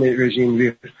وقتی که این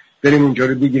رژیم بریم اونجا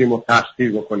رو بگیریم و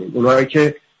تسخیر بکنیم. اونایی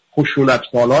که خشونت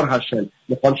سالار هستن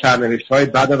میخوان سرنوشت‌های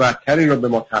بد و بدتری رو به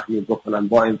ما تحمیل بکنن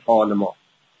با انفعال ما.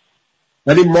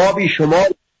 ولی ما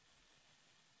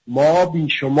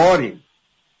بیشماریم.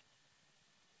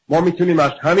 ما میتونیم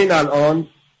از همین الان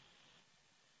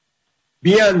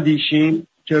بیاندیشیم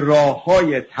که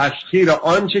راه‌های تسخیر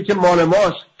آنچه که مال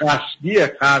ماست، قصدی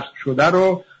قصد شده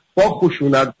رو با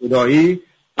خشونت زدایی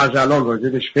از الان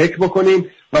راجبش فکر بکنیم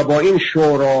و با این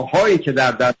شوراهایی که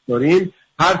در دست داریم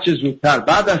هر چه زودتر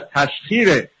بعد از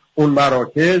تسخیر اون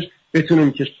مراکز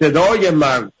بتونیم که صدای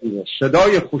مردم رو،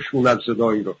 صدای خشونت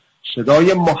زدایی رو،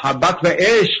 صدای محبت و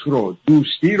عشق رو،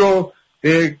 دوستی رو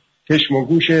به چشم و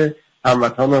گوش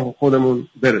هموطنان خودمون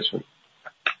برسونیم.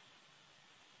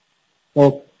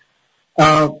 خب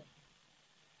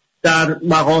در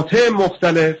مقاطع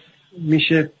مختلف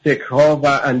میشه فکرها و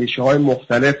اندیشه های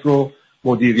مختلف رو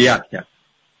مدیریت کرد.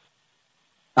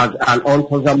 از الان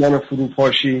تا زمان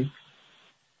فروپاشی،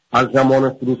 از زمان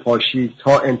فروپاشی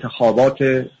تا انتخابات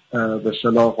به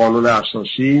اصطلاح قانون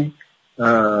اساسی،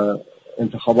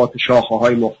 انتخابات شاخه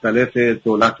های مختلف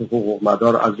دولت حقوق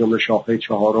مدار از جمله شاخه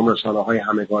 4 رسانه های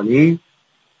همگانی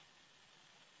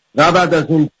و بعد از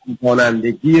اون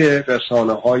مانندگی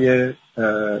رسانه های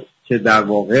که در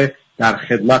واقع در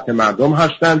خدمت مردم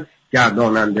هستند،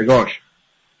 گردانندگاش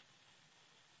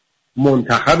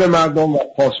منتخب مردم و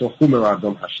پاسخگو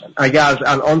مردم هستند. اگر از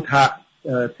الان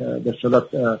به اصطلاح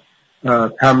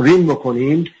تمرین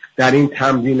بکنیم، در این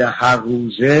تمرین هر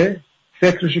روزه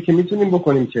فکرشو که میتونیم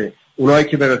بکنیم که اونایی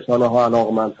که به رسانه ها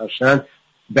علاقمند هستند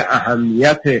به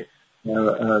اهمیت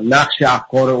نقش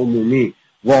افکار عمومی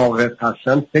واقف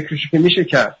هستن فکرشو که میشه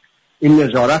کرد، این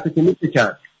نظارت که میشه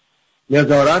کرد.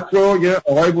 نظارت رو یه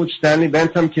آقای بود استنلی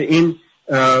بنتام که این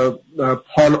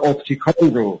پان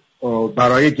اپتیکال رو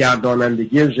برای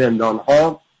گردانندگی زندان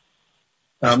ها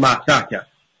مطرح کرد.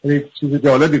 این چیز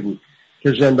جالبی بود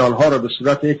که زندان ها رو به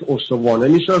صورت یک استوانه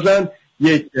میسازن،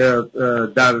 یک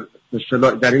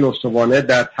در این استوانه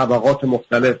در طبقات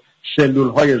مختلف سلول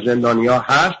های زندانی ها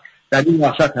هست، در این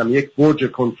وسط هم یک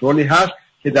برج کنترلی هست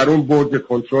که در اون برج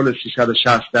کنترل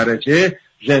 360 درجه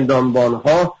زندانبان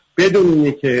ها بدون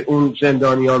اینکه اون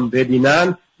زندانیان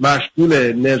ببینن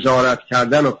مشغول نظارت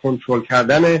کردن و کنترل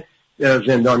کردن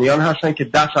زندانیان هستن که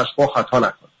دست از پا خطا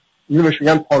نکنن. اینو بهش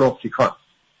میگن پانوپتیکان.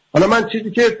 حالا من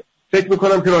چیزی که فکر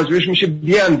میکنم که راجبش میشه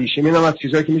بیاندیشیم، اینم از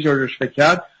چیزایی که میشه راجبش فکر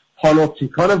کرد،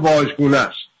 پانوپتیکان واژگونه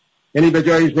است. یعنی به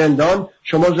جای زندان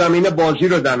شما زمین بازی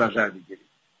رو در نظر بگیرید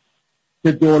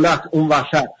که دولت اون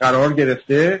وسط قرار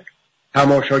گرفته،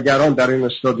 تماشاگران در این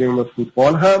استادیوم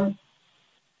فوتبال هم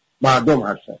مردم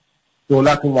هستن،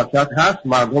 دولت اون وسط هست،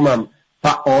 مردم هم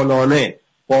فعالانه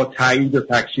با تایید و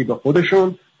تکسیب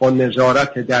خودشون، با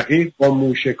نظارت دقیق، با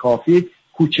موشکافی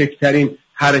کوچکترین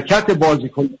حرکت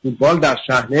بازیکن فوتبال در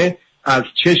صحنه از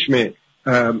چشم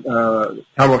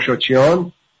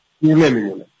تماشاچیان دور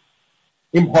نمیمونه.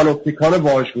 این پانوپتیکان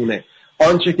واژگونه.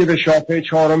 آنچه که به شاخه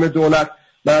 4 دولت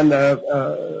من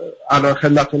الان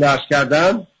خدمتتون عرض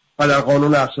کردم و در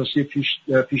قانون اساسی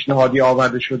پیشنهادی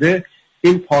آورده شده،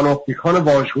 این پانوپتیکان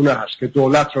واژگونه هست که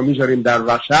دولت رو میذاریم در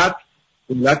وسط،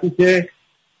 دولتی که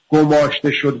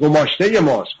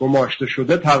گماشته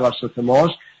شده توسط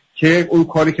ماست که اون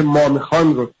کاری که ما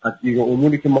میخوایم رو تدبیر و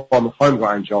اموری که ما میخوایم رو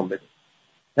انجام بدیم.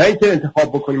 نه اینکه انتخاب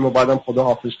بکنیم و بعدم خدا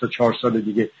حافظ تا 4 سال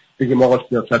دیگه بگیم آقا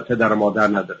سیاست پدر مادر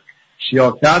نداره.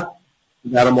 سیاست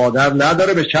پدر مادر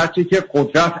نداره به شرطی که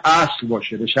قدرت اصل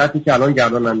باشه، به شرطی که الان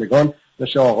گردانندگان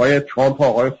مثل آقای ترامپ،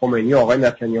 آقای خمینی، آقای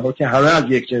نتانیاهو که همه از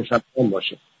یک جنس هستن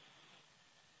باشه.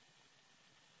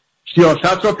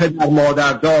 سیاست رو پدر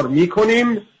مادر دار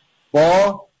میکنیم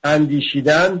با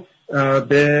اندیشیدن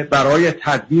برای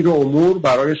تدبیر امور،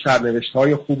 برای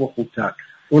سرنوشت‌های خوب و خوبتر.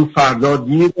 اون فردا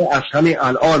دیر از همین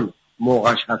الان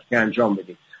موقعش هست که انجام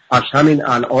بدیم، از همین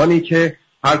الانی که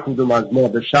هر کدوم از ما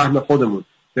به سهم خودمون،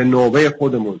 به نوبه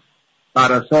خودمون،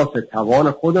 بر اساس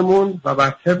توان خودمون و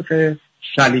بر طبق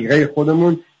سلیقه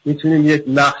خودمون میتونیم یک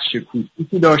نقش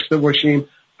کوچیکی داشته باشیم،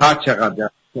 هر چقدر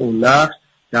اون نقش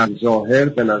در ظاهر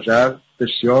به نظر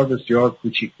بسیار بسیار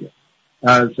کوچیکه.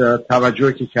 از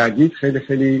توجهی که کردید خیلی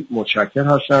خیلی متشکر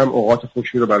هستم. اوقات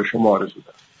خوشی رو برای شما آرزو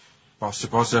دارم. با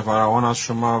سپاس فراوان از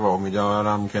شما و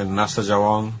امیدوارم که نسل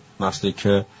جوان، نسلی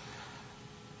که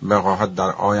بخواهد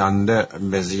در آینده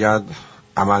بزید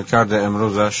عملکرد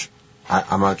امروزش،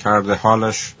 عملکرد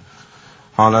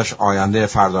حالش آینده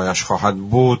فردایش خواهد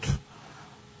بود،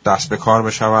 دست به کار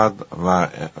بشود و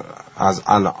از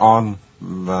الان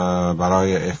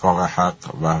برای احقاق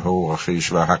حق و حقوق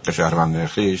خویش و حق شهروندان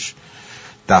خویش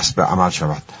دست به عمل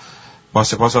شود. با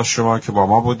سپاس از شما که با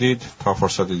ما بودید. تا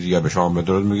فرصت دیگه به شما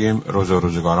بدرود میگیم. روز و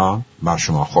روزگاران بر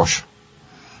شما خوش.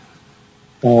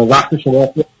 وقت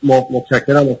شما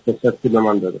متشکرم از فرصتی که به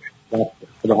من دادید.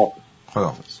 خدا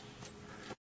حافظ.